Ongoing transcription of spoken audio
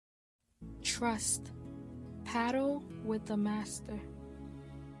Trust. Paddle with the Master.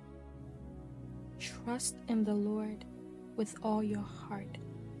 Trust in the Lord with all your heart,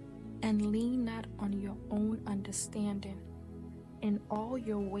 and lean not on your own understanding. In all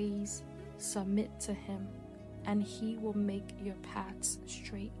your ways submit to him, and he will make your paths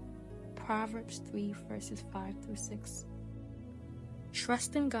straight. Proverbs 3 verses 5 through 6.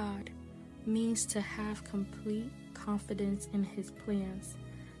 Trusting God means to have complete confidence in his plans,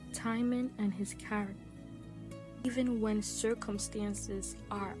 timing, and his character, even when circumstances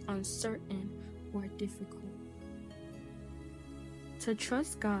are uncertain or difficult. To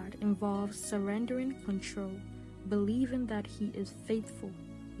trust God involves surrendering control, believing that he is faithful,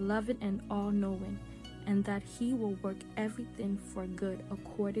 loving, and all-knowing, and that he will work everything for good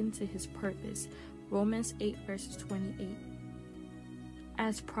according to his purpose. Romans 8 verses 28.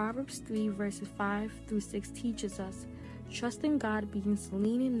 As Proverbs 3 verses 5 through 6 teaches us, trusting God means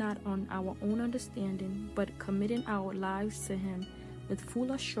leaning not on our own understanding, but committing our lives to him with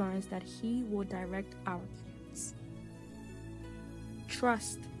full assurance that he will direct our plans.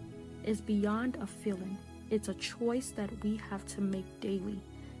 Trust is beyond a feeling. It's a choice that we have to make daily,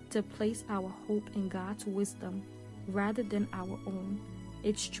 to place our hope in God's wisdom rather than our own.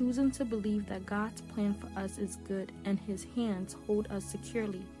 It's choosing to believe that God's plan for us is good and his hands hold us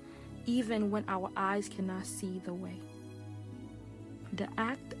securely, even when our eyes cannot see the way. The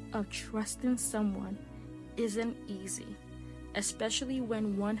act of trusting someone isn't easy, especially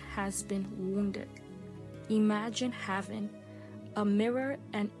when one has been wounded. Imagine having a mirror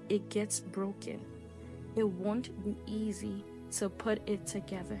and it gets broken. It won't be easy to put it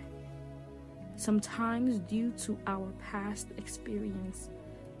together. Sometimes, due to our past experience,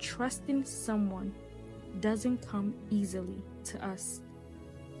 trusting someone doesn't come easily to us.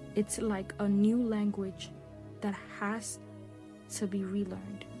 It's like a new language that has to be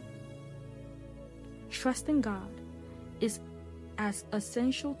relearned. Trusting God is as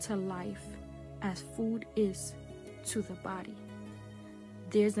essential to life as food is to the body.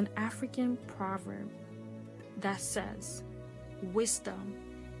 There's an African proverb that says, "Wisdom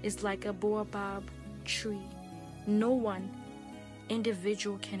is like a baobab tree. No one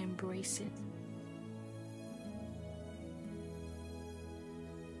individual can embrace it."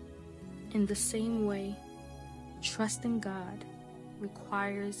 In the same way, trusting God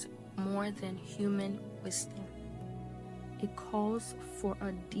requires more than human wisdom. It calls for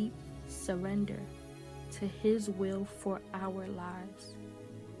a deep surrender to his will for our lives.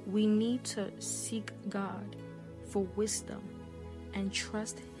 We need to seek God for wisdom and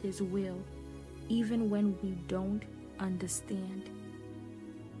trust his will even when we don't understand.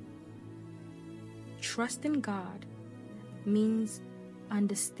 Trusting God means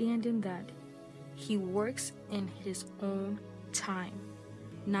understanding that he works in his own time,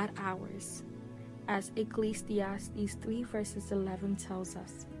 not ours. As Ecclesiastes 3 verses 11 tells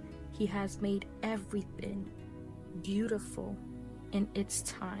us, he has made everything beautiful in its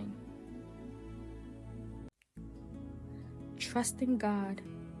time. Trusting God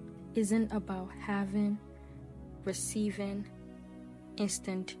isn't about receiving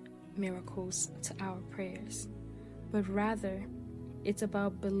instant miracles to our prayers, but rather it's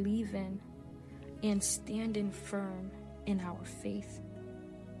about believing and standing firm in our faith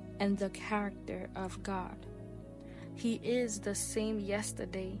and the character of God. He is the same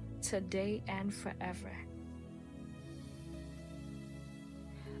yesterday, today, and forever.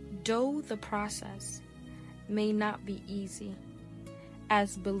 Though the process may not be easy,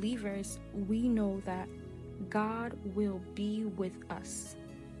 as believers, we know that God will be with us.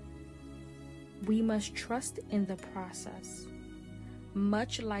 We must trust in the process,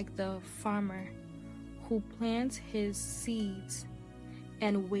 much like the farmer who plants his seeds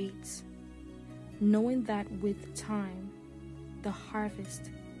and waits, knowing that with time, the harvest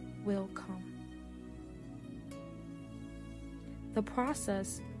will come. The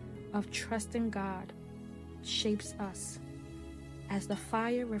process of trusting God shapes us. As the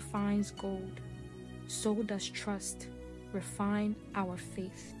fire refines gold, so does trust refine our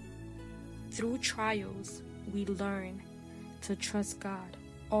faith. Through trials, we learn to trust God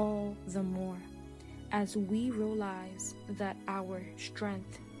all the more, as we realize that our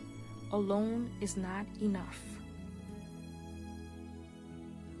strength alone is not enough.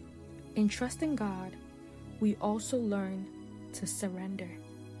 In trusting God, we also learn to surrender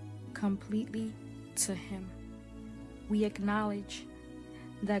completely to him. We acknowledge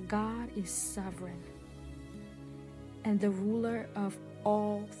that God is sovereign and the ruler of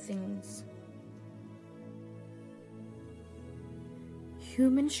all things.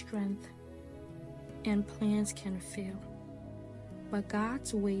 Human strength and plans can fail, but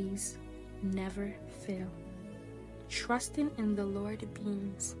God's ways never fail. Trusting in the Lord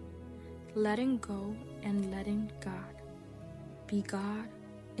means letting go and letting God be God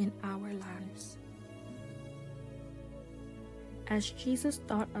in our lives. As Jesus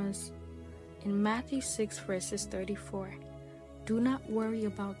taught us in Matthew 6 verses 34, do not worry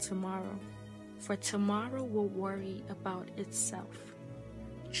about tomorrow, for tomorrow will worry about itself.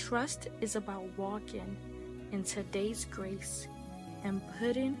 Trust is about walking in today's grace and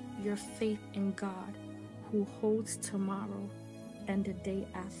putting your faith in God, who holds tomorrow and the day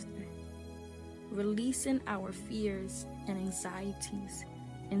after. Releasing our fears and anxieties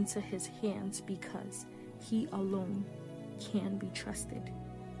into His hands because He alone can be trusted.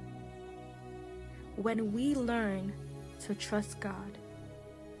 When we learn to trust God,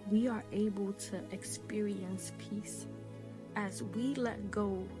 we are able to experience peace. As we let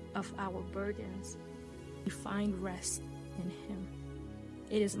go of our burdens, we find rest in Him.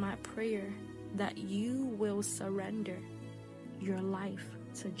 It is my prayer that you will surrender your life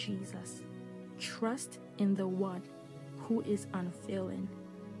to Jesus. Trust in the one who is unfailing,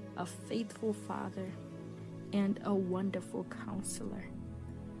 a faithful Father, and a wonderful Counselor.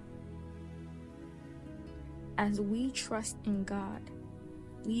 As we trust in God,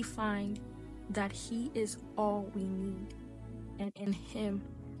 we find that He is all we need, and in Him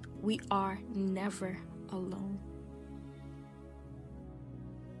we are never alone.